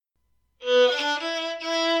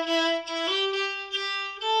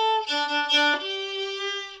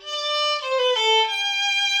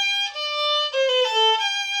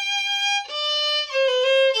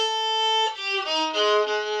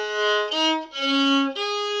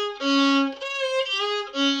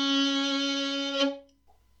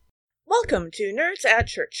Welcome to Nerds at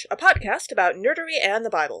Church, a podcast about nerdery and the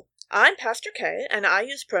Bible. I'm Pastor Kay, and I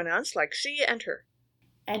use pronouns like she and her.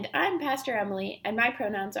 And I'm Pastor Emily, and my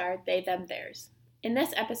pronouns are they, them, theirs. In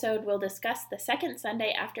this episode, we'll discuss the second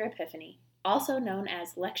Sunday after Epiphany, also known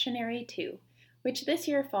as Lectionary 2, which this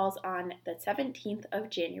year falls on the 17th of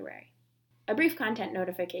January. A brief content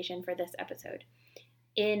notification for this episode.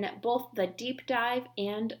 In both the deep dive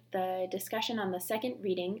and the discussion on the second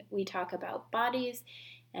reading, we talk about bodies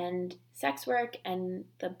and sex work and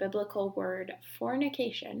the biblical word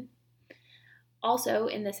fornication. Also,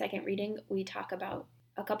 in the second reading, we talk about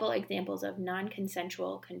a couple examples of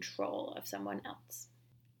non-consensual control of someone else.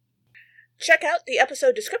 Check out the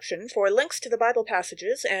episode description for links to the Bible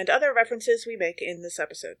passages and other references we make in this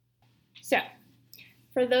episode. So,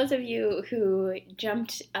 for those of you who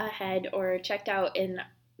jumped ahead or checked out in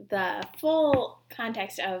the full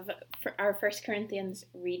context of our 1 Corinthians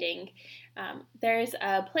reading, there's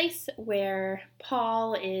a place where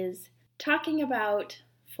Paul is talking about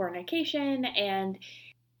fornication, and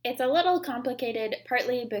it's a little complicated,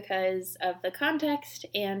 partly because of the context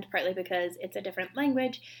and partly because it's a different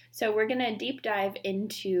language. So we're going to deep dive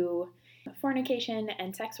into fornication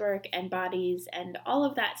and sex work and bodies and all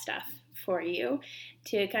of that stuff for you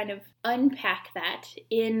to kind of unpack that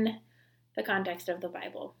in the context of the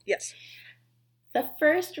Bible. Yes. The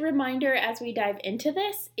first reminder as we dive into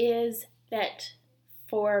this is that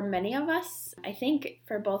for many of us, I think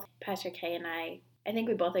for both Pastor Kay and I think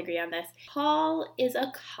we both agree on this, Paul is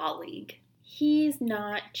a colleague. He's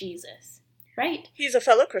not Jesus, right? He's a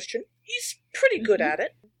fellow Christian. He's pretty good at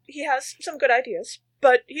it. He has some good ideas,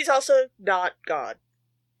 but he's also not God.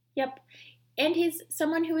 Yep. And he's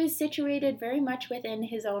someone who is situated very much within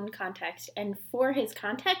his own context. And for his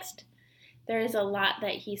context, there is a lot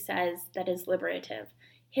that he says that is liberative.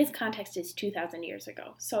 His context is 2,000 years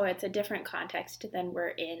ago, so it's a different context than we're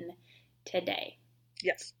in today.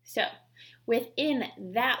 Yes. So, within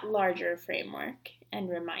that larger framework and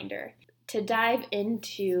reminder, to dive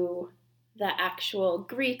into the actual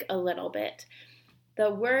Greek a little bit, the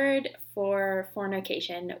word for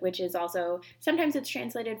fornication, which is also, sometimes it's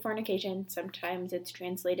translated fornication, sometimes it's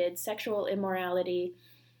translated sexual immorality.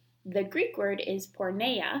 The Greek word is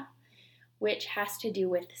porneia, which has to do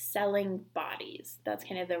with selling bodies. That's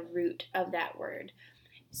kind of the root of that word.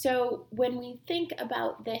 So when we think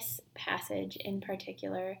about this passage in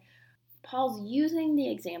particular, Paul's using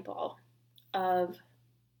the example of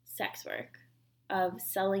sex work, of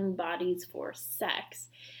selling bodies for sex.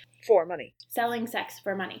 For money. Selling sex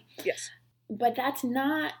for money. Yes. But that's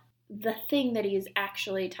not the thing that he's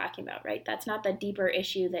actually talking about, right? That's not the deeper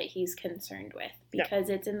issue that he's concerned with, because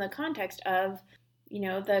it's in the context of,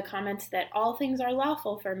 the comments that all things are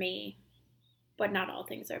lawful for me, but not all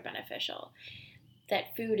things are beneficial.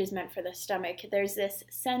 That food is meant for the stomach. There's this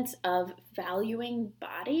sense of valuing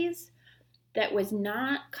bodies that was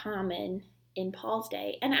not common in Paul's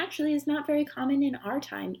day, and actually is not very common in our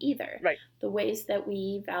time either. Right. The ways that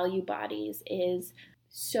we value bodies is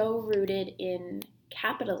so rooted in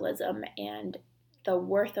capitalism and the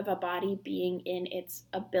worth of a body being in its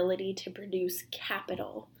ability to produce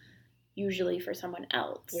capital, usually for someone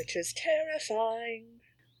else. Which is terrifying.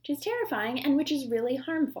 And which is really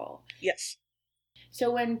harmful. Yes.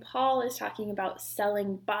 So when Paul is talking about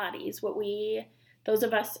selling bodies, what those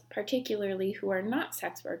of us particularly who are not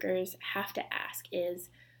sex workers, have to ask is,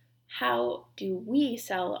 how do we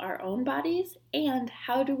sell our own bodies, and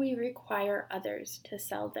how do we require others to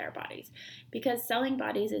sell their bodies? Because selling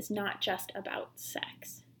bodies is not just about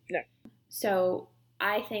sex. No. So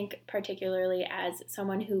I think particularly as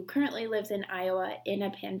someone who currently lives in Iowa in a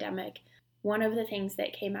pandemic, one of the things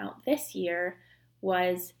that came out this year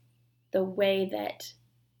was the way that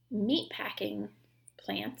meatpacking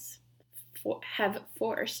plants have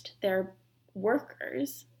forced their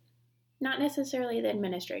workers, not necessarily the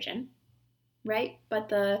administration, right? But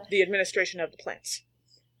the administration of the plants.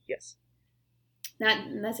 Yes. Not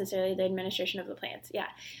necessarily the administration of the plants, yeah.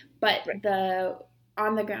 But right. The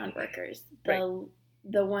on-the-ground workers, right.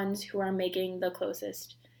 The ones who are making the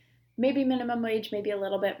closest, maybe minimum wage, maybe a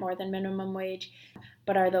little bit more than minimum wage,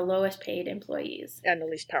 but are the lowest paid employees. And the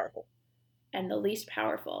least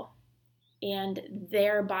powerful. And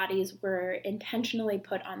their bodies were intentionally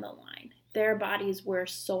put on the line. Their bodies were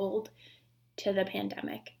sold to the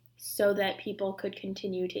pandemic so that people could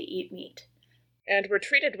continue to eat meat. And were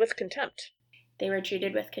treated with contempt. They were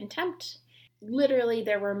treated with contempt. Literally,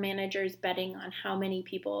 there were managers betting on how many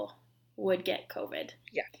people would get COVID.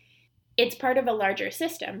 Yeah. It's part of a larger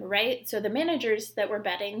system, right? So the managers that were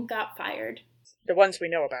betting got fired. The ones we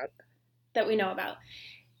know about.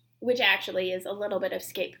 which actually is a little bit of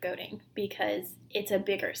scapegoating because it's a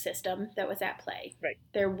bigger system that was at play. Right.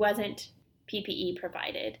 There wasn't PPE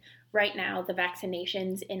provided. Right now, the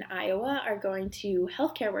vaccinations in Iowa are going to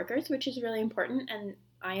healthcare workers, which is really important, and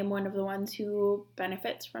I am one of the ones who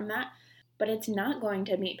benefits from that. But it's not going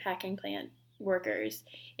to meatpacking plant workers.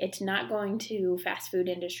 It's not going to fast food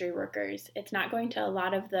industry workers. It's not going to a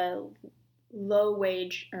lot of the low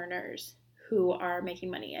wage earners who are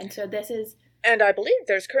making money. And so this is... And I believe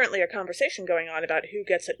there's currently a conversation going on about who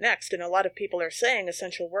gets it next, and a lot of people are saying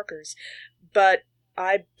essential workers. But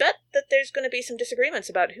I bet that there's going to be some disagreements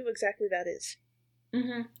about who exactly that is.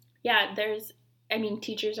 Mm-hmm. Yeah,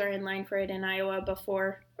 teachers are in line for it in Iowa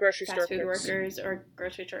before grocery fast store food clerks. workers or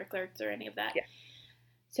grocery store clerks or any of that. Yeah.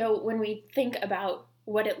 So when we think about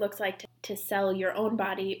what it looks like to sell your own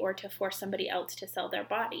body or to force somebody else to sell their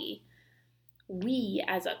body, we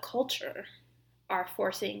as a culture are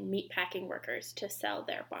forcing meatpacking workers to sell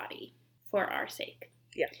their body for our sake.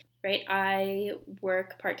 Yeah. Right? I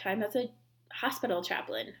work part-time as a hospital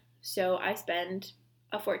chaplain, so I spend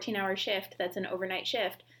a 14-hour shift that's an overnight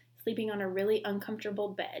shift sleeping on a really uncomfortable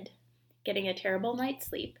bed, getting a terrible night's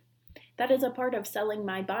sleep. That is a part of selling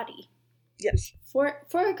my body. Yes. For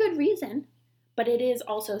a good reason, but it is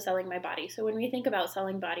also selling my body. So when we think about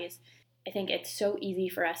selling bodies, I think it's so easy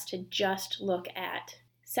for us to just look at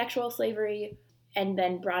sexual slavery and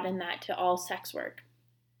then broaden that to all sex work.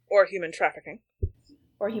 Or human trafficking.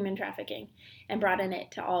 And broaden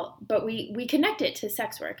it to all, but we connect it to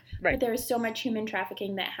sex work. Right. But there is so much human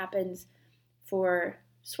trafficking that happens for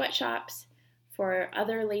sweatshops, for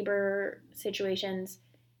other labor situations,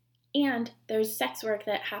 and there's sex work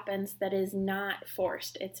that happens that is not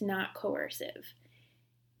forced, it's not coercive.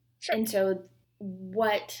 Sure. And so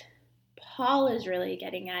what Paul is really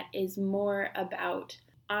getting at is more about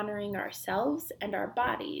honoring ourselves and our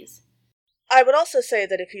bodies. I would also say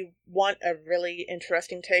that if you want a really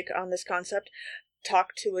interesting take on this concept,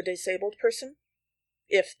 talk to a disabled person,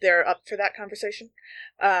 if they're up for that conversation,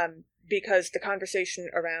 because the conversation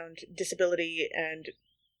around disability and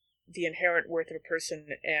the inherent worth of a person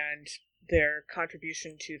and their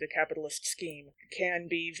contribution to the capitalist scheme can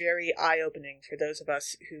be very eye-opening for those of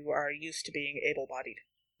us who are used to being able-bodied.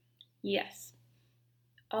 Yes.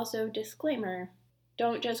 Also, disclaimer,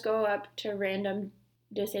 don't just go up to random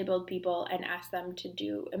disabled people and ask them to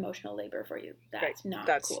do emotional labor for you. That's not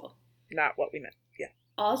cool. Not what we meant. Yeah.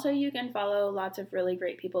 Also, you can follow lots of really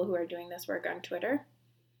great people who are doing this work on Twitter.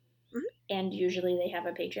 Mm-hmm. And usually they have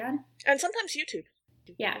a Patreon. And sometimes YouTube.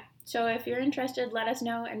 Yeah. So if you're interested, let us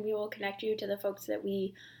know and we will connect you to the folks that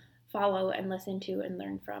we follow and listen to and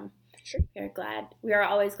learn from. Sure. We are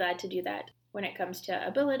always glad to do that when it comes to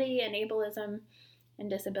ability and ableism and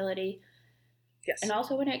disability. Yes. And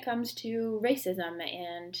also when it comes to racism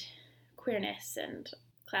and queerness and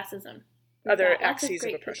classism. Other axes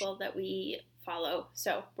of oppression. Lots of great people that we follow.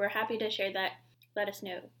 So we're happy to share that. Let us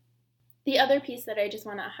know. The other piece that I just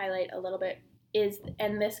want to highlight a little bit is,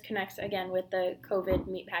 and this connects again with the COVID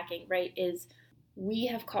meatpacking, right, is we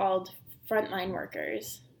have called frontline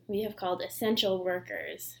workers, we have called essential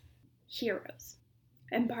workers heroes.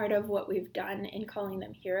 And part of what we've done in calling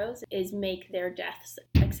them heroes is make their deaths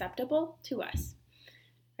acceptable to us,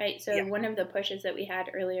 right? So One of the pushes that we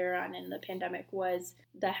had earlier on in the pandemic was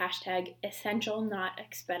the hashtag essential, not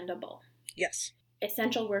expendable. Yes.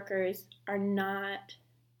 Essential workers are not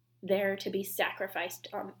there to be sacrificed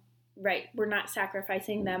on, right? We're not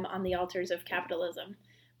sacrificing them on the altars of capitalism,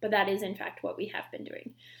 but that is in fact what we have been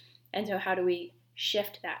doing. And so how do we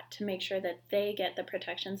shift that to make sure that they get the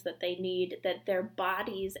protections that they need, that their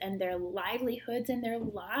bodies and their livelihoods and their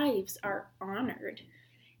lives are honored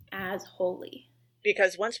as holy?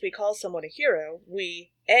 Because once we call someone a hero,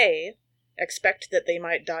 we, A, expect that they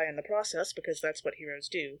might die in the process, because that's what heroes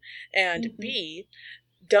do, and mm-hmm. B,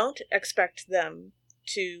 don't expect them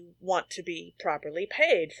to want to be properly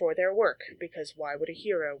paid for their work, because why would a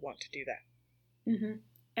hero want to do that? Mm-hmm.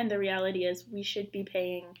 And the reality is we should be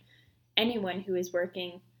paying anyone who is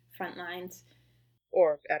working front lines,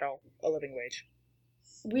 or at all, a living wage.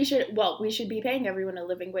 We should be paying everyone a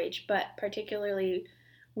living wage, but particularly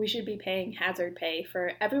we should be paying hazard pay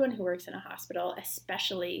for everyone who works in a hospital,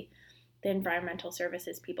 especially the environmental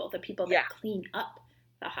services people, the people that clean up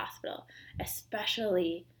the hospital,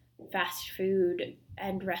 especially fast food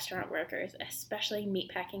and restaurant workers, especially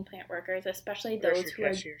meatpacking plant workers, especially those who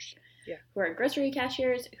are grocery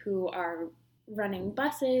cashiers, who are running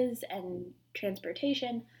buses and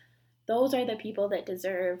transportation. Those are the people that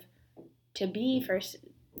deserve to be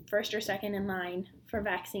first or second in line for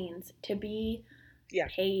vaccines, to be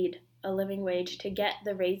paid a living wage, to get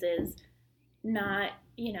the raises, not,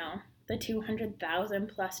 the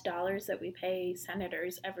 $200,000+ that we pay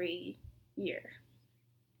senators every year.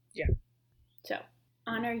 Yeah. So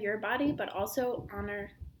honor your body, but also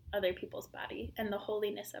honor other people's body and the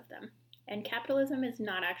holiness of them. And capitalism is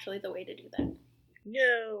not actually the way to do that.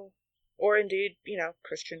 No. Or indeed,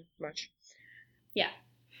 Christian much. Yeah.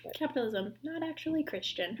 Capitalism, not actually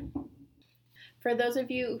Christian. For those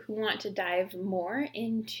of you who want to dive more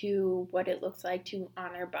into what it looks like to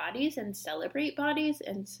honor bodies and celebrate bodies,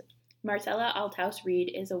 and Marcella Althaus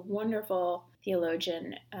Reid is a wonderful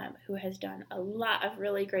theologian who has done a lot of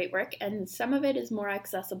really great work, and some of it is more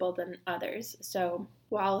accessible than others. So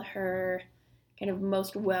while her kind of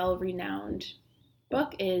most well-renowned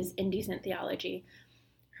book is Indecent Theology,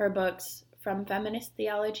 her books From Feminist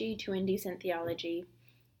Theology to Indecent Theology,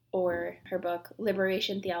 or her book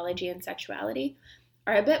Liberation Theology and Sexuality,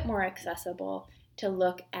 are a bit more accessible to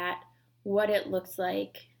look at what it looks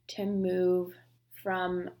like to move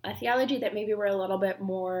from a theology that maybe we're a little bit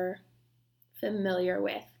more familiar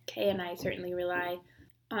with. Kay and I certainly rely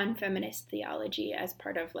on feminist theology as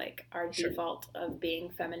part of like our default of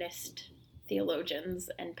being feminist theologians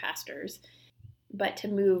and pastors, but to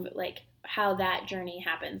move like how that journey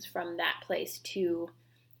happens from that place to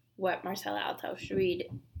what Marcella Althaus Reid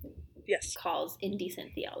calls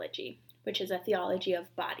indecent theology, which is a theology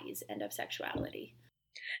of bodies and of sexuality.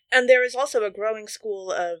 And there is also a growing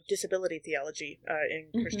school of disability theology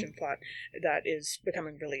in Christian thought that is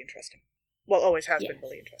becoming really interesting. Well, always has been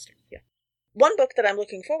really interesting, yeah. One book that I'm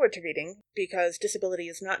looking forward to reading, because disability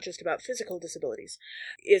is not just about physical disabilities,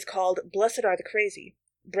 is called Blessed Are the Crazy,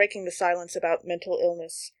 Breaking the Silence About Mental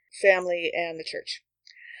Illness, Family, and the Church,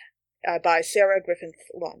 by Sarah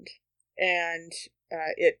Griffith-Lund. And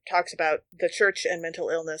it talks about the church and mental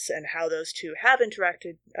illness and how those two have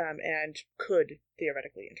interacted and could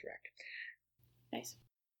theoretically interact. Nice.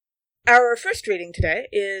 Our first reading today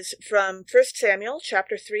is from 1 Samuel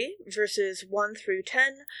chapter 3, verses 1 through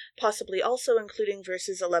 10, possibly also including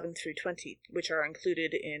verses 11 through 20, which are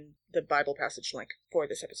included in the Bible passage link for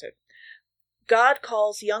this episode. God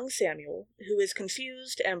calls young Samuel, who is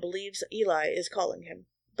confused and believes Eli is calling him.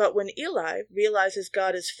 But when Eli realizes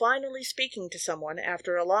God is finally speaking to someone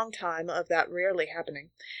after a long time of that rarely happening,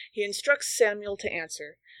 he instructs Samuel to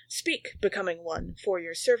answer, "Speak, becoming one, for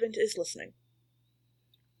your servant is listening."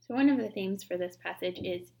 So one of the themes for this passage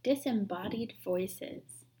is disembodied voices.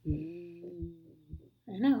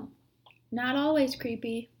 I know. Not always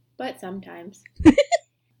creepy, but sometimes.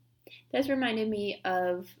 This reminded me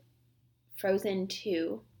of Frozen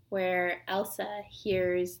 2, where Elsa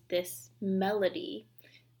hears this melody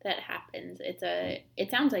that happens. It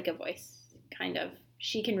sounds like a voice, kind of.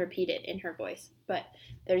 She can repeat it in her voice, but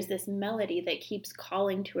there's this melody that keeps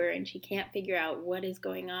calling to her and she can't figure out what is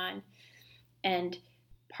going on. And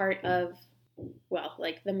part of, well,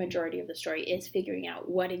 like the majority of the story is figuring out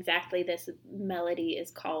what exactly this melody is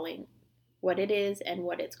calling, what it is and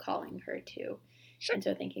what it's calling her to. Sure. And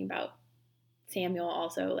so thinking about Samuel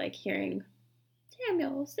also like hearing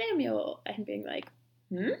Samuel, and being like,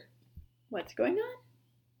 what's going on?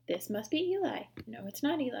 This must be Eli. No, it's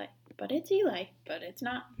not Eli. But it's Eli. But it's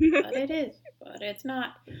not. But it is. But it's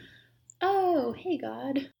not. Oh, hey,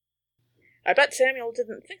 God. I bet Samuel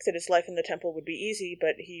didn't think that his life in the temple would be easy,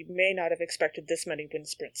 but he may not have expected this many wind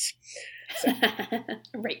sprints. So.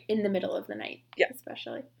 Right, in the middle of the night. Yeah.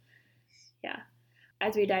 Especially. Yeah.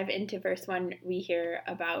 As we dive into verse 1, we hear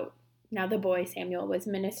about now the boy Samuel was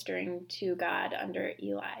ministering to God under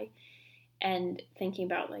Eli and thinking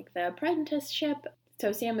about like the apprenticeship.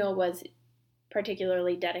 So Samuel was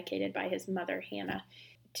particularly dedicated by his mother Hannah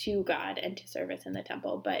to God and to service in the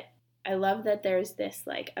temple. But I love that there's this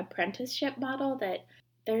like apprenticeship model that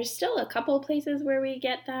there's still a couple places where we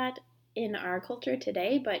get that in our culture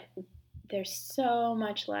today, but there's so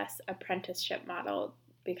much less apprenticeship model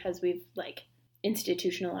because we've like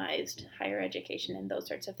institutionalized higher education and those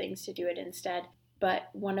sorts of things to do it instead. But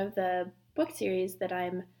one of the book series that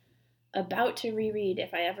I'm about to reread,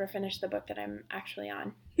 if I ever finish the book that I'm actually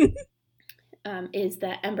on, is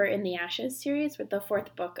the Ember in the Ashes series, with the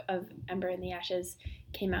 4th book of Ember in the Ashes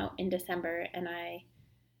came out in December, and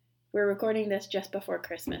we're recording this just before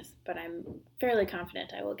Christmas, but I'm fairly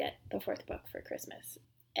confident I will get the 4th book for Christmas.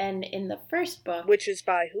 And in the first book... Which is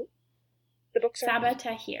by who? The book? Saba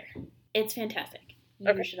Tahir. It's fantastic.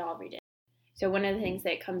 You should all read it. So one of the things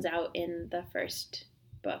that comes out in the first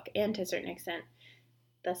book, and to a certain extent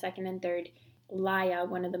the second and third, Laya,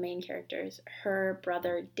 one of the main characters, her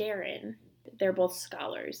brother Darren, they're both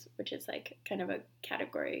scholars, which is like kind of a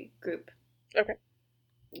category group. Okay.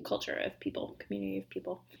 Culture of people, community of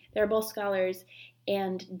people. They're both scholars,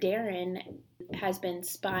 and Darren has been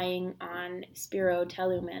spying on Spiro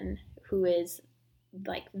Teluman, who is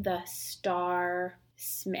like the star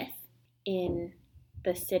smith in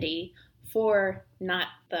the city for not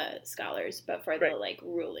the scholars, but for the like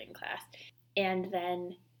ruling class. And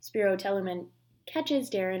then Spiro Tellerman catches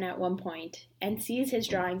Darren at one point and sees his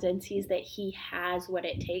drawings and sees that he has what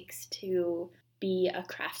it takes to be a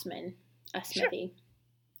craftsman, a smithy,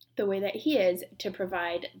 the way that he is, to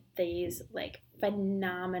provide these like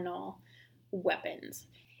phenomenal weapons.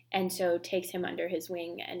 And so takes him under his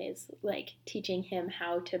wing and is like teaching him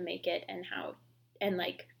how to make it, and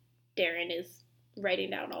like Darren is writing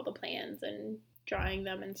down all the plans and drawing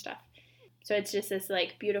them and stuff. So it's just this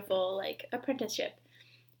like beautiful like apprenticeship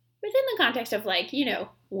within the context of like, you know,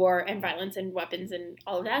 war and violence and weapons and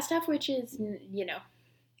all of that stuff, which is, you know,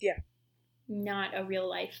 not a real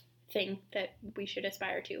life thing that we should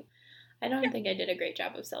aspire to. I don't think I did a great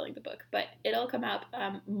job of selling the book, but it'll come up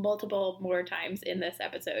multiple more times in this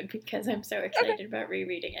episode because I'm so excited about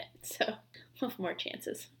rereading it. So we'll have more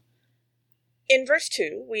chances. In verse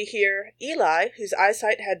 2, we hear Eli, whose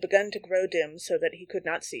eyesight had begun to grow dim so that he could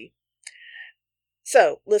not see.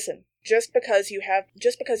 So, listen, just because you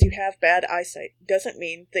have bad eyesight doesn't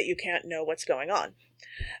mean that you can't know what's going on.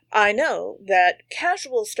 I know that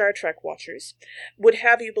casual Star Trek watchers would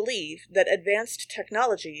have you believe that advanced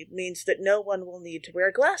technology means that no one will need to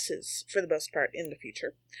wear glasses for the most part in the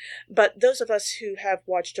future. But those of us who have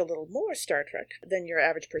watched a little more Star Trek than your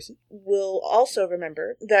average person will also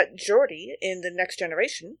remember that Geordi in The Next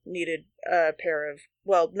Generation needed a pair of,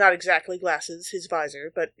 well, not exactly glasses, his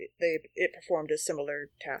visor, but it performed a similar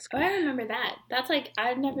task. Oh, I remember that. That's like,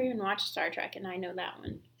 I've never even watched Star Trek, and I know that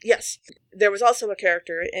one. Yes. There was also a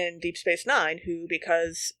character in Deep Space Nine who,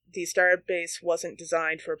 because the starbase wasn't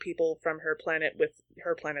designed for people from her planet with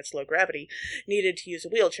her planet's low gravity, needed to use a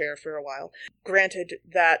wheelchair for a while. Granted,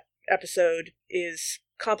 that episode is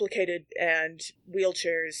complicated, and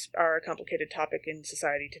wheelchairs are a complicated topic in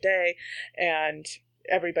society today, and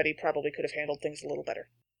everybody probably could have handled things a little better.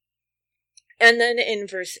 And then in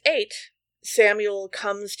verse 8, Samuel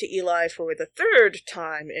comes to Eli for the third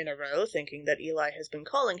time in a row, thinking that Eli has been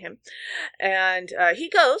calling him. And he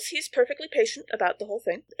goes. He's perfectly patient about the whole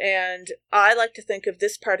thing. And I like to think of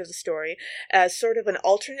this part of the story as sort of an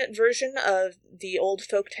alternate version of the old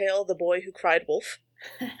folk tale, The Boy Who Cried Wolf,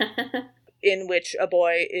 in which a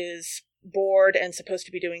boy is bored and supposed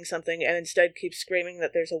to be doing something and instead keeps screaming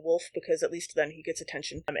that there's a wolf because at least then he gets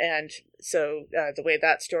attention. And so the way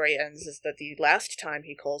that story ends is that the last time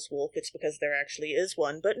he calls wolf, it's because there actually is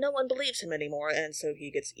one, but no one believes him anymore, and so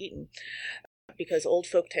he gets eaten. Because old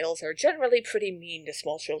folk tales are generally pretty mean to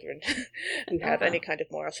small children who have any kind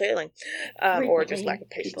of moral failing, or just lack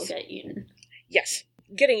of patience. People get eaten. Yes.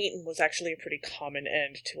 Getting eaten was actually a pretty common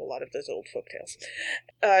end to a lot of those old folk tales.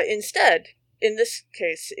 Instead, in this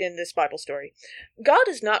case, in this Bible story, God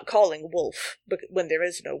is not calling wolf when there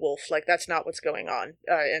is no wolf. Like, that's not what's going on.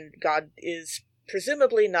 And God is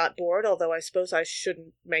presumably not bored, although I suppose I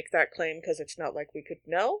shouldn't make that claim because it's not like we could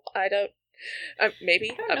know.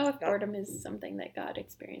 Maybe. I don't know if boredom is something that God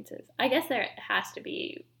experiences. I guess there has to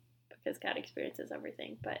be, because God experiences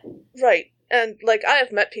everything, but... Right. And, like, I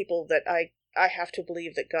have met people that I have to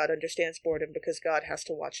believe that God understands boredom because God has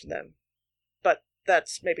to watch them. But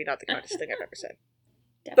that's maybe not the kindest thing I've ever said.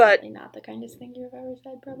 Definitely not the kindest thing you've ever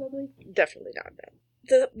said, probably. Definitely not, no.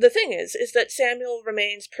 The thing is that Samuel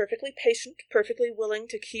remains perfectly patient, perfectly willing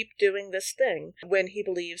to keep doing this thing when he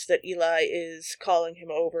believes that Eli is calling him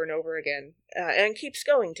over and over again, and keeps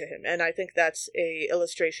going to him. And I think that's a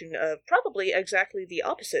illustration of probably exactly the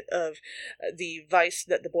opposite of the vice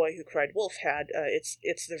that the boy who cried wolf had.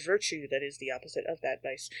 It's the virtue that is the opposite of that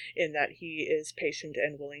vice, in that he is patient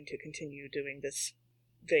and willing to continue doing this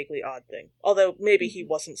vaguely odd thing. Although maybe he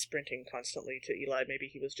wasn't sprinting constantly to Eli, maybe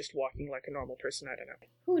he was just walking like a normal person, I don't know.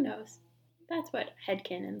 Who knows? That's what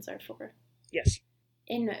headcanons are for. Yes.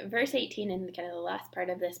 In verse 18, in kind of the last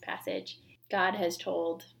part of this passage, God has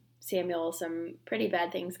told Samuel some pretty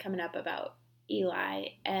bad things coming up about Eli,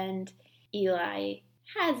 and Eli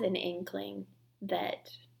has an inkling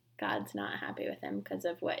that God's not happy with him because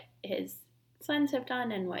of what his sons have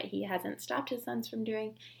done and what he hasn't stopped his sons from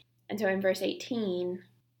doing. And so in verse 18,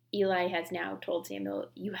 Eli has now told Samuel,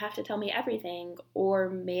 you have to tell me everything, or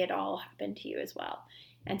may it all happen to you as well.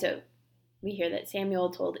 And so we hear that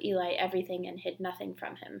Samuel told Eli everything and hid nothing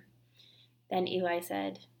from him. Then Eli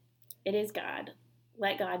said, it is God.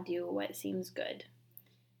 Let God do what seems good.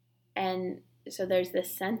 And so there's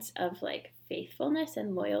this sense of like faithfulness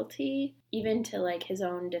and loyalty, even to like his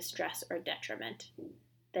own distress or detriment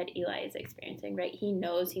that Eli is experiencing, right? He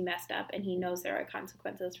knows he messed up and he knows there are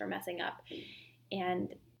consequences for messing up.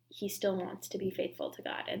 And he still wants to be faithful to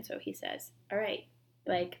God. And so he says, all right,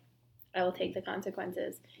 like, I will take the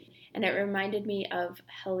consequences. And it reminded me of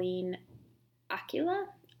Helene Aquila.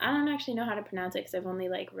 I don't actually know how to pronounce it because I've only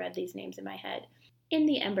like read these names in my head in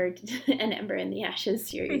the Ember and Ember in the Ashes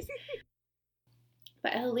series.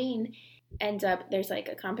 But Helene ends up, there's like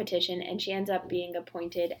a competition, and she ends up being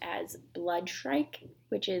appointed as Bloodshrike,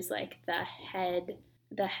 which is like the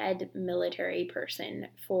head military person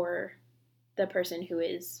for the person who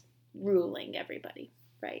is ruling everybody,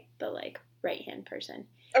 right? The like right hand person.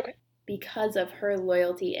 Okay. Because of her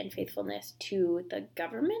loyalty and faithfulness to the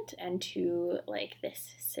government and to like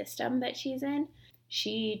this system that she's in,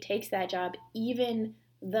 she takes that job even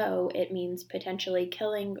though it means potentially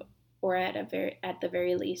killing, or at the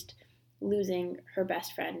very least losing her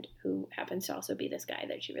best friend, who happens to also be this guy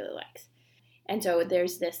that she really likes. And so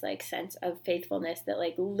there's this like sense of faithfulness that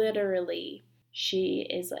like literally she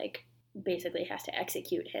is like basically has to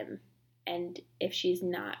execute him, and if she's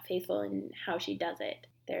not faithful in how she does it,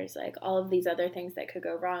 there's like all of these other things that could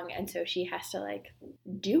go wrong, and so she has to like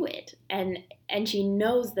do it, and she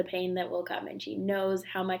knows the pain that will come, and she knows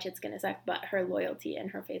how much it's going to suck, but her loyalty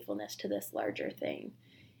and her faithfulness to this larger thing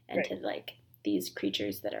and right. to like these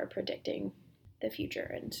creatures that are predicting the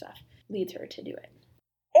future and stuff leads her to do it.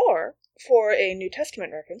 Or, for a New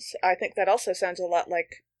Testament reference, I think that also sounds a lot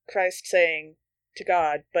like Christ saying to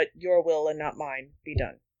God, but your will and not mine be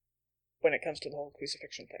done, when it comes to the whole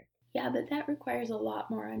crucifixion thing. Yeah, but that requires a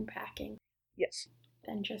lot more unpacking. Yes.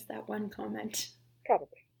 Than just that one comment.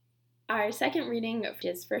 Probably. Our second reading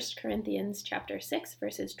is 1 Corinthians chapter 6,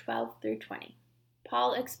 verses 12 through 20.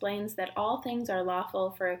 Paul explains that all things are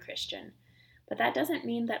lawful for a Christian, but that doesn't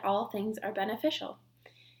mean that all things are beneficial.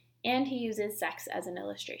 And he uses sex as an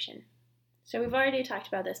illustration. So we've already talked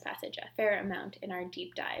about this passage a fair amount in our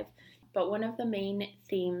deep dive, but one of the main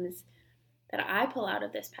themes that I pull out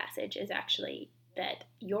of this passage is actually that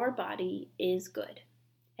your body is good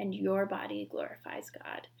and your body glorifies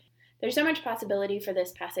God. There's so much possibility for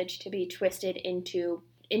this passage to be twisted into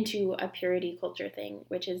a purity culture thing,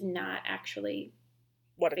 which is not actually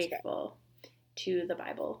what it's faithful to the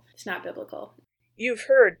Bible. It's not biblical. You've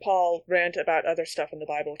heard Paul rant about other stuff in the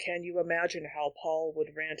Bible. Can you imagine how Paul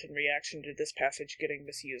would rant in reaction to this passage getting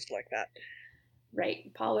misused like that?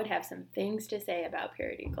 Right. Paul would have some things to say about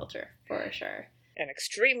purity culture, for sure. And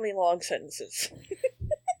extremely long sentences.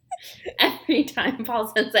 Every time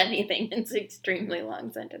Paul says anything, it's extremely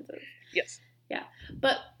long sentences. Yes. Yeah.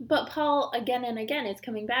 But Paul, again and again, is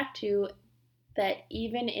coming back to that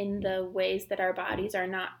even in the ways that our bodies are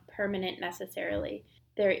not permanent necessarily,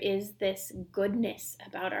 there is this goodness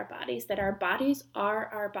about our bodies, that our bodies are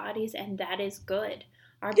our bodies, and that is good.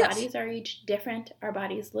 Our bodies are each different. Our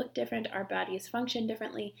bodies look different. Our bodies function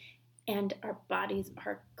differently, and our bodies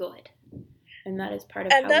are good. And that is part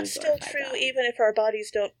of and how that's we still glorify true God. Even if our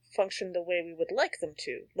bodies don't function the way we would like them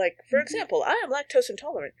to. Like, for example, I am lactose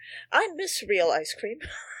intolerant. I miss real ice cream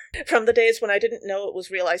from the days when I didn't know it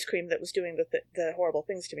was real ice cream that was doing the horrible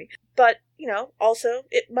things to me. But, also,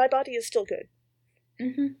 my body is still good.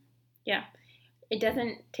 Mm-hmm. Yeah. It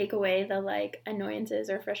doesn't take away the, like, annoyances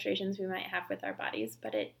or frustrations we might have with our bodies,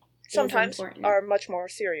 but it sometimes is important. Are much more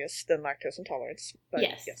serious than lactose intolerance. But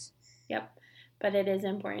yes. Yep. But it is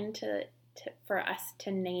important for us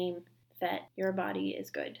to name that your body is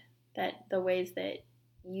good, that the ways that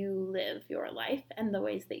you live your life and the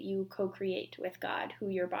ways that you co-create with God, how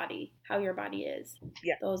your body is.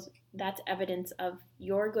 Yeah. That's evidence of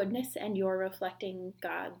your goodness, and you're reflecting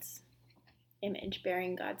God's image,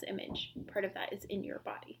 bearing God's image. Part of that is in your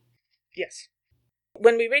body. Yes.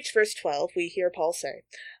 When we reach verse 12, we hear Paul say,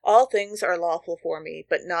 all things are lawful for me,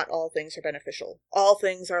 but not all things are beneficial. All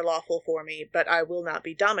things are lawful for me, but I will not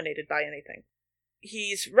be dominated by anything.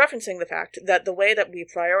 He's referencing the fact that the way that we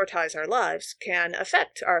prioritize our lives can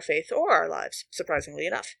affect our faith or our lives, surprisingly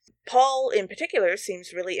enough. Paul, in particular,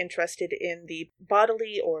 seems really interested in the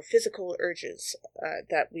bodily or physical urges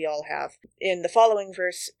that we all have. In the following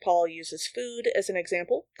verse, Paul uses food as an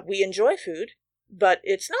example. We enjoy food, but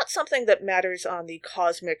it's not something that matters on the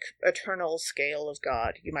cosmic, eternal scale of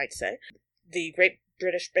God, you might say. The Great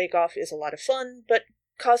British Bake Off is a lot of fun, but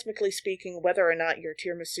cosmically speaking, whether or not your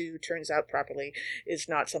tiramisu turns out properly is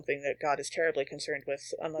not something that God is terribly concerned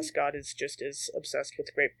with, unless God is just as obsessed with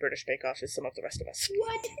the Great British Bake Off as some of the rest of us.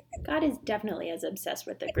 What? God is definitely as obsessed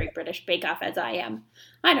with the Great British Bake Off as I am.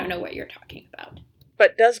 I don't know what you're talking about.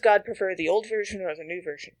 But does God prefer the old version or the new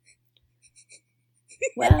version?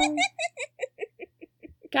 Well,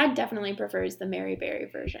 God definitely prefers the Mary Berry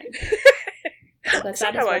version. Because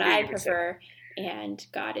that is what I prefer. And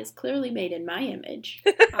God is clearly made in my image,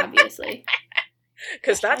 obviously.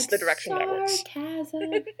 Because that's the direction that works.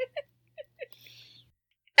 Sarcasm.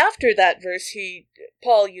 After that verse,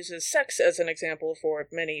 Paul uses sex as an example for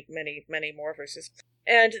many, many, many more verses.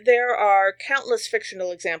 And there are countless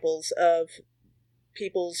fictional examples of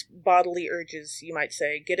people's bodily urges, you might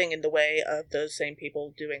say, getting in the way of those same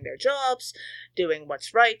people doing their jobs, doing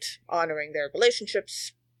what's right, honoring their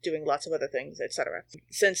relationships, doing lots of other things, etc.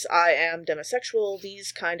 Since I am demisexual,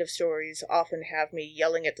 these kind of stories often have me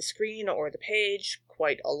yelling at the screen or the page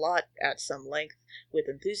quite a lot at some length with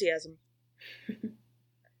enthusiasm.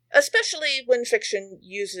 Especially when fiction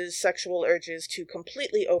uses sexual urges to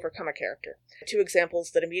completely overcome a character. Two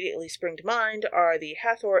examples that immediately spring to mind are the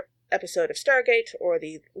Hathor episode of Stargate or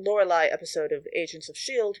the Lorelei episode of Agents of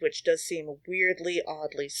S.H.I.E.L.D., which does seem weirdly,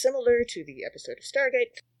 oddly similar to the episode of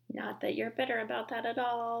Stargate. Not that you're bitter about that at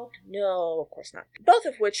all. No, of course not. Both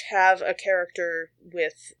of which have a character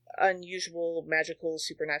with unusual, magical,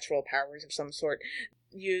 supernatural powers of some sort.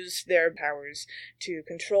 Use their powers to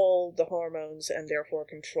control the hormones and therefore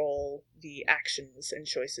control the actions and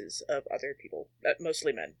choices of other people,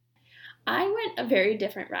 mostly men. I went a very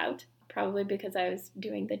different route, probably because I was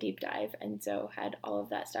doing the deep dive and so had all of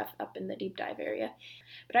that stuff up in the deep dive area.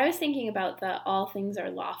 But I was thinking about the all things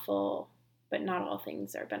are lawful, but not all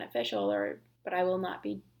things are beneficial, but I will not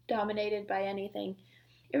be dominated by anything.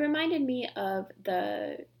 It reminded me of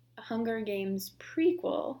the Hunger Games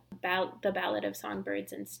prequel about the Ballad of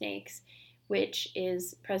Songbirds and Snakes, which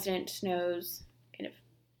is President Snow's kind of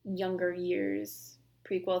younger years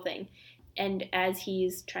prequel thing. And as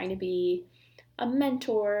he's trying to be a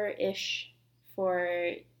mentor-ish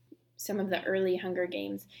for some of the early Hunger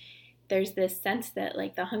Games, there's this sense that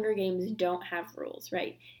like the Hunger Games don't have rules,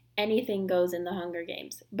 right? Anything goes in the Hunger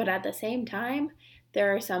Games. But at the same time,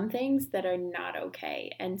 there are some things that are not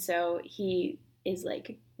okay. And so he is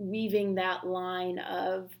like weaving that line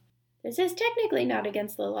of, this is technically not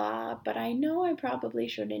against the law, but I know I probably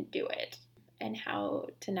shouldn't do it, and how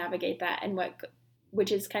to navigate that, and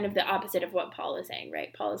which is kind of the opposite of what Paul is saying,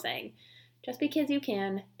 right? Paul is saying, just because you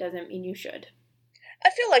can doesn't mean you should. I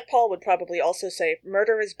feel like Paul would probably also say,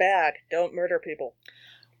 murder is bad, don't murder people.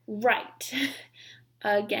 Right.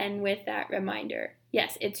 Again, with that reminder.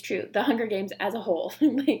 Yes, it's true. The Hunger Games as a whole,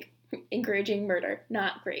 like, encouraging murder,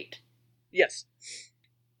 not great. Yes.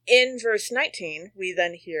 In verse 19, we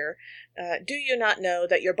then hear, do you not know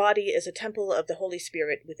that your body is a temple of the Holy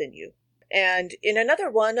Spirit within you? And in another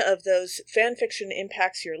one of those fan fiction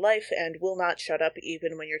impacts your life and will not shut up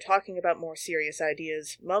even when you're talking about more serious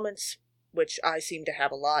ideas moments, which I seem to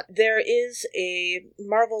have a lot, there is a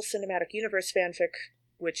Marvel Cinematic Universe fanfic,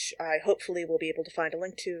 which I hopefully will be able to find a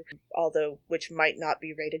link to, although which might not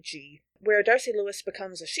be rated G, where Darcy Lewis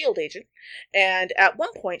becomes a S.H.I.E.L.D. agent, and at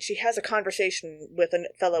one point she has a conversation with a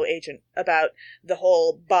fellow agent about the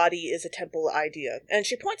whole body is a temple idea, and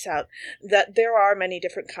she points out that there are many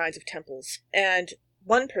different kinds of temples, and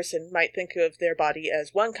one person might think of their body as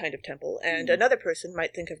one kind of temple, and another person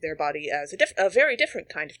might think of their body as a very different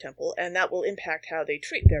kind of temple, and that will impact how they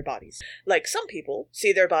treat their bodies. Like, some people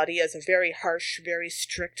see their body as a very harsh, very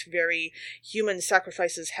strict, very human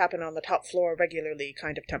sacrifices happen on the top floor regularly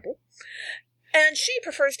kind of temple. And she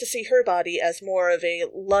prefers to see her body as more of a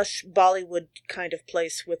lush Bollywood kind of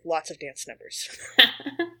place with lots of dance numbers.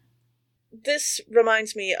 This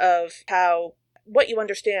reminds me of how what you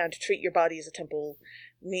understand to treat your body as a temple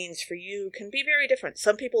means for you can be very different.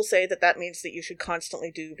 Some people say that that means that you should constantly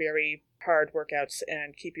do very hard workouts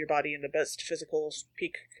and keep your body in the best physical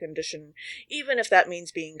peak condition, even if that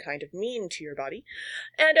means being kind of mean to your body.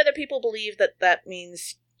 And other people believe that that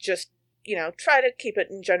means just, try to keep it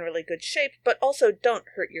in generally good shape, but also don't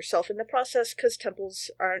hurt yourself in the process, because temples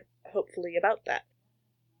aren't hopefully about that.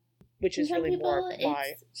 Which is really more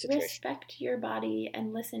my situation. Respect your body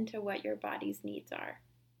and listen to what your body's needs are.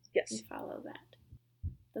 Yes. And follow that.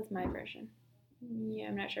 That's my version. Yeah,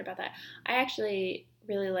 I'm not sure about that. I actually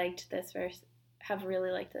really liked this verse,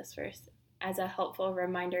 as a helpful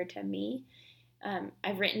reminder to me.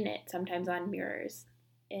 I've written it sometimes on mirrors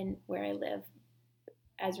in where I live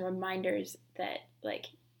as reminders that, like,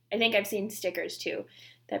 I think I've seen stickers too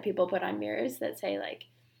that people put on mirrors that say, like,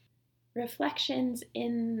 reflections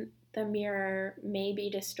in the mirror may be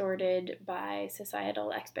distorted by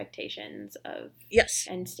societal expectations of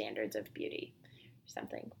and standards of beauty or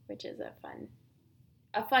something, which is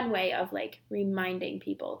a fun way of like reminding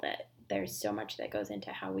people that there's so much that goes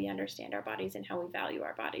into how we understand our bodies and how we value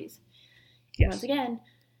our bodies. Yes. Once again,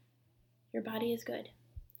 your body is good.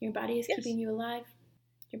 Your body is keeping you alive.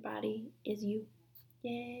 Your body is you.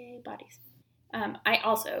 Yay, bodies. I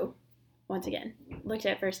also, once again, looked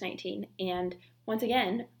at verse 19 and once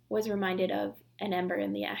again was reminded of An Ember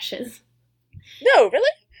in the Ashes. No,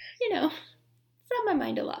 really? It's on my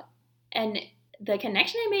mind a lot. And the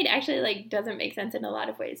connection I made actually like doesn't make sense in a lot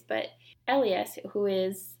of ways, but Elias, who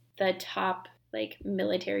is the top like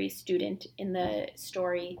military student in the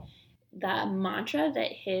story, the mantra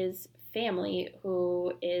that his family,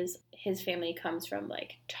 his family comes from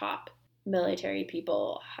like top military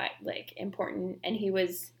people, high, like important, and he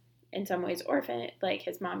was in some ways orphan, like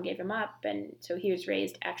his mom gave him up, and so he was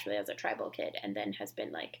raised actually as a tribal kid and then has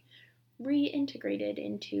been like reintegrated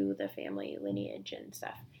into the family lineage and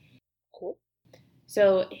stuff. Cool.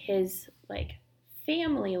 So his like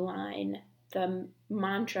family line, the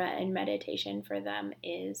mantra and meditation for them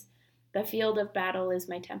is: the field of battle is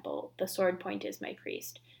my temple, the sword point is my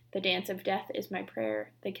priest, the dance of death is my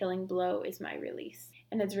prayer, the killing blow is my release.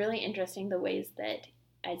 And it's really interesting the ways that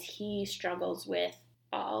as he struggles with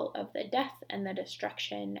all of the death and the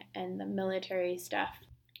destruction and the military stuff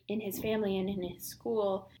in his family and in his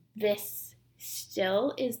school, this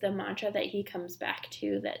still is the mantra that he comes back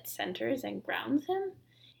to that centers and grounds him.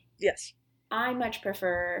 Yes. I much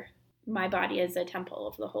prefer my body as a temple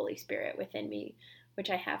of the Holy Spirit within me, which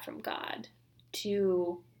I have from God,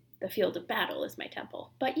 to the field of battle as my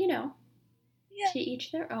temple. But, you know, to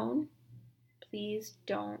each their own. Please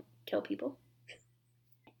don't kill people.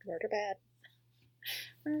 Murder bad.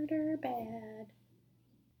 Murder bad.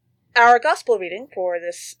 Our gospel reading for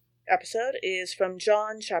this episode is from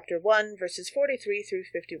John chapter 1, verses 43 through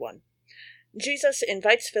 51. Jesus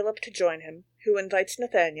invites Philip to join him, who invites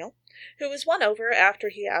Nathanael, who is won over after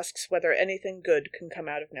he asks whether anything good can come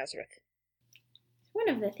out of Nazareth. One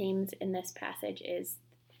of the themes in this passage is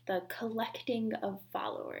the collecting of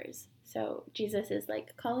followers. So Jesus is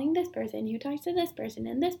like calling this person who talks to this person,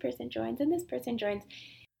 and this person joins, and this person joins.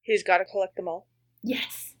 He's got to collect them all.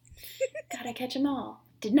 Yes. Gotta catch them all.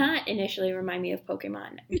 Did not initially remind me of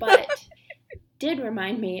Pokemon, but did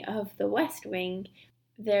remind me of The West Wing.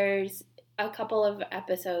 There's a couple of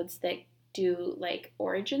episodes that do like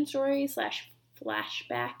origin story /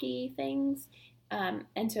 flashbacky things.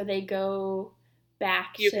 And so they go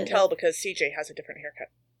back You can tell because CJ has a different haircut.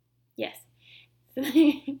 Yes.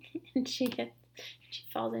 And she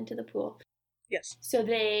falls into the pool. Yes. So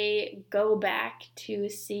they go back to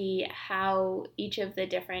see how each of the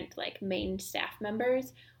different like main staff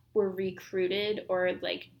members were recruited or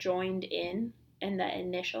like joined in the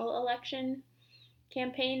initial election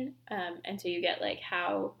campaign. And so you get like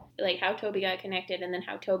how Toby got connected, and then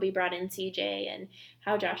how Toby brought in CJ, and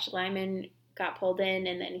how Josh Lyman got pulled in,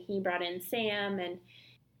 and then he brought in Sam,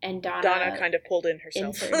 and Donna kind of pulled in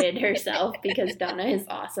herself. Inserted herself because Donna is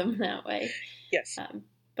awesome that way. Yes.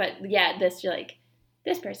 But yeah, this like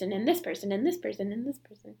this person and this person and this person and this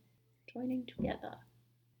person joining together.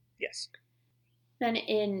 Yes. Then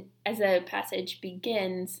as the passage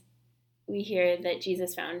begins, we hear that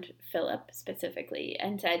Jesus found Philip specifically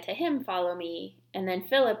and said to him, "Follow me." And then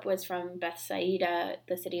Philip was from Bethsaida,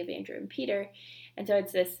 the city of Andrew and Peter. And so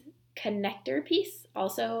it's this connector piece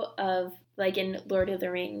also of like in Lord of the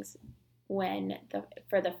Rings,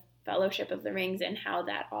 for the Fellowship of the Rings and how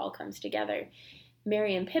that all comes together.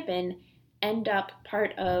 Merry and Pippin end up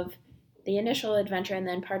part of the initial adventure and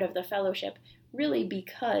then part of the Fellowship, really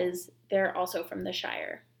because they're also from the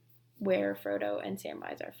Shire, where Frodo and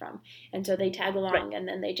Samwise are from. And so they tag along, right. And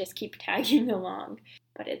then they just keep tagging along.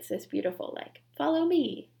 But it's this beautiful, like, follow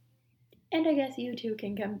me, and I guess you two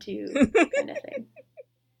can come too, kind of thing.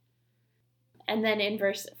 And then in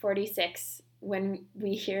verse 46, when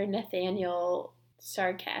we hear Nathanael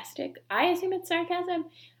sarcastic, I assume it's sarcasm,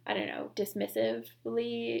 I don't know,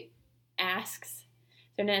 dismissively asks,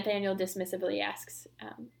 so Nathanael dismissively asks,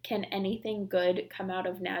 can anything good come out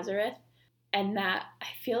of Nazareth? And that, I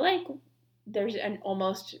feel like there's an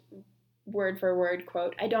almost word for word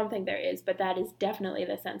quote. I don't think there is, but that is definitely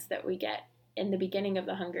the sense that we get in the beginning of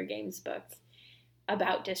the Hunger Games books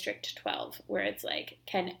about District 12, where it's like,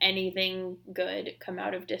 can anything good come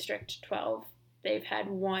out of District 12? They've had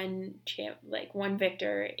one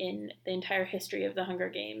victor in the entire history of the Hunger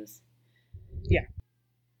Games. Yeah.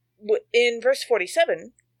 In verse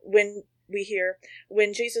 47, when we hear,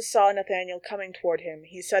 when Jesus saw Nathanael coming toward him,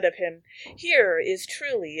 he said of him, "Here is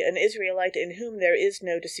truly an Israelite in whom there is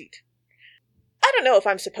no deceit." I don't know if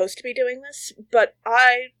I'm supposed to be doing this, but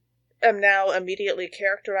I am now immediately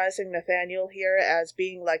characterizing Nathanael here as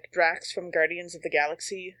being like Drax from Guardians of the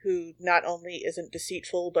Galaxy, who not only isn't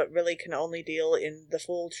deceitful, but really can only deal in the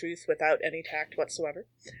full truth without any tact whatsoever.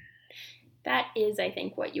 That is, I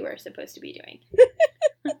think, what you are supposed to be doing.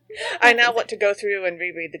 I now want to go through and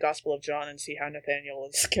reread the Gospel of John and see how Nathanael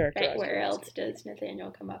is characterized. Right, where else does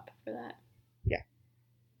Nathanael come up for that? Yeah.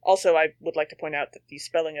 Also, I would like to point out that the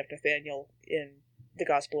spelling of Nathanael in the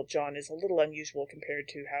Gospel of John is a little unusual compared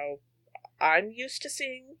to how I'm used to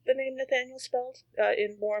seeing the name Nathaniel spelled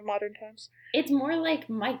in more modern times. It's more like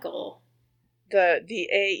Michael. The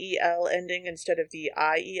A-E-L ending instead of the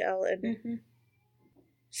I-E-L ending. Mm-hmm.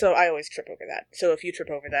 So I always trip over that. So if you trip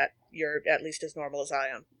over that, you're at least as normal as I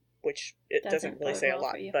am, which it doesn't really say a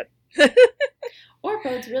lot, but... Or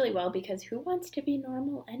bodes really well, because who wants to be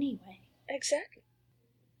normal anyway? Exactly.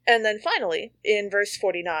 And then finally, in verse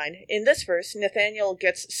 49, in this verse, Nathaniel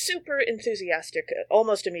gets super enthusiastic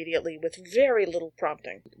almost immediately with very little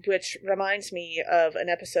prompting, which reminds me of an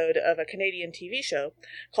episode of a Canadian TV show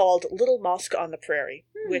called Little Mosque on the Prairie,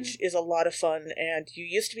 which is a lot of fun, and you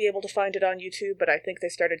used to be able to find it on YouTube, but I think they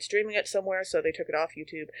started streaming it somewhere, so they took it off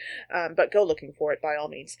YouTube. But go looking for it by all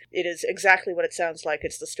means. It is exactly what it sounds like.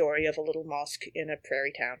 It's the story of a little mosque in a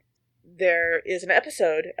prairie town. There is an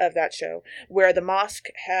episode of that show where the mosque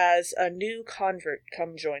has a new convert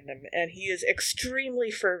come join them, and he is extremely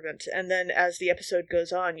fervent, and then as the episode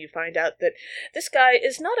goes on, you find out that this guy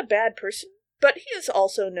is not a bad person, but he is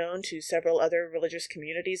also known to several other religious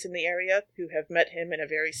communities in the area who have met him in a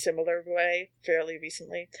very similar way fairly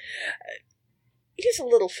recently. He's a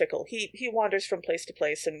little fickle. He wanders from place to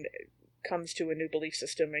place and comes to a new belief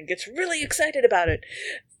system and gets really excited about it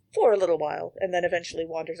for a little while, and then eventually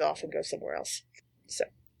wanders off and goes somewhere else. So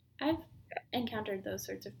I've encountered those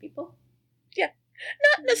sorts of people. Yeah.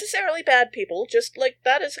 Not necessarily bad people, just like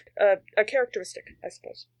that is a characteristic, I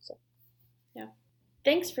suppose. So yeah.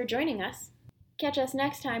 Thanks for joining us. Catch us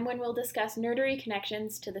next time when we'll discuss nerdery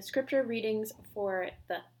connections to the scripture readings for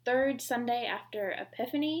the third Sunday after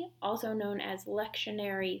Epiphany, also known as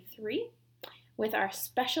Lectionary 3, with our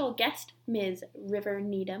special guest, Ms. River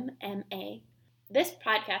Needham, M.A. This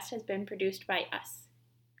podcast has been produced by us,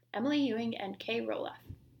 Emily Ewing and Kay Roloff.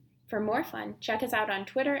 For more fun, check us out on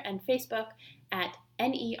Twitter and Facebook at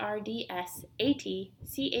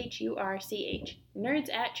NERDSATCHURCH,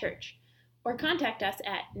 Nerds at Church, or contact us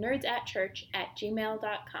at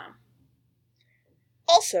nerdsatchurch@gmail.com.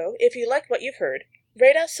 Also, if you like what you've heard,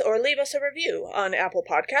 rate us or leave us a review on Apple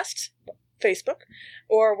Podcasts, Facebook,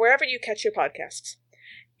 or wherever you catch your podcasts.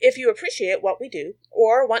 If you appreciate what we do,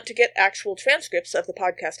 or want to get actual transcripts of the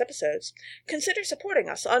podcast episodes, consider supporting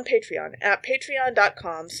us on Patreon at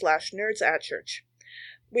patreon.com/nerdsatchurch.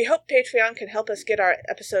 We hope Patreon can help us get our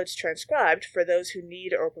episodes transcribed for those who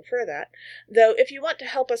need or prefer that, though if you want to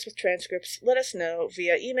help us with transcripts, let us know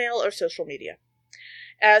via email or social media.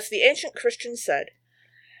 As the ancient Christians said,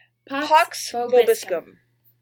 Pax vobiscum.